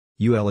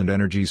UL and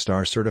Energy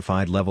Star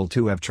certified Level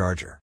 2 EV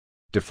charger.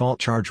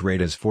 Default charge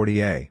rate is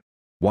 40A.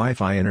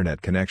 Wi-Fi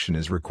internet connection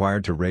is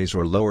required to raise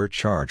or lower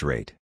charge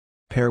rate.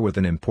 Pair with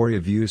an Emporia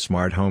View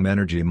Smart Home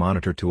Energy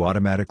Monitor to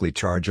automatically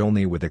charge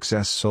only with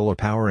excess solar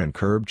power and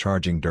curb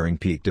charging during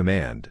peak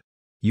demand.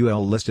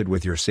 UL listed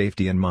with your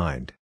safety in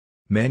mind.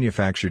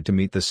 Manufactured to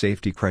meet the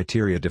safety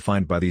criteria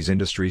defined by these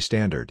industry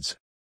standards.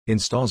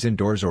 Installs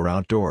indoors or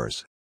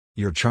outdoors.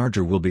 Your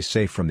charger will be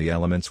safe from the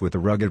elements with a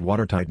rugged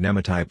watertight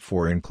NEMA Type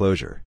 4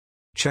 enclosure.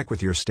 Check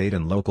with your state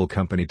and local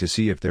company to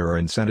see if there are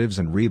incentives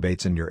and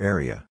rebates in your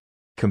area.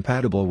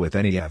 Compatible with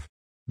any EV.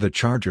 The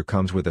charger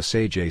comes with a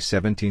SAE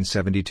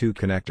J1772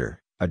 connector,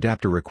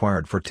 adapter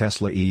required for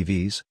Tesla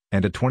EVs,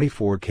 and a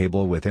 24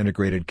 cable with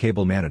integrated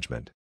cable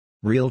management.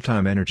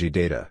 Real-time energy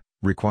data.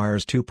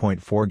 Requires 2.4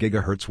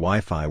 GHz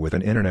Wi-Fi with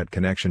an internet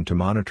connection to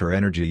monitor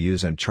energy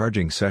use and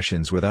charging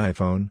sessions with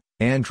iPhone,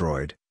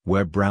 Android,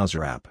 web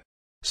browser app.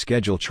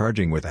 Schedule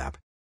charging with app.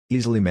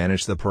 Easily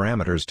manage the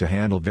parameters to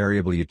handle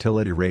variable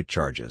utility rate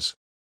charges.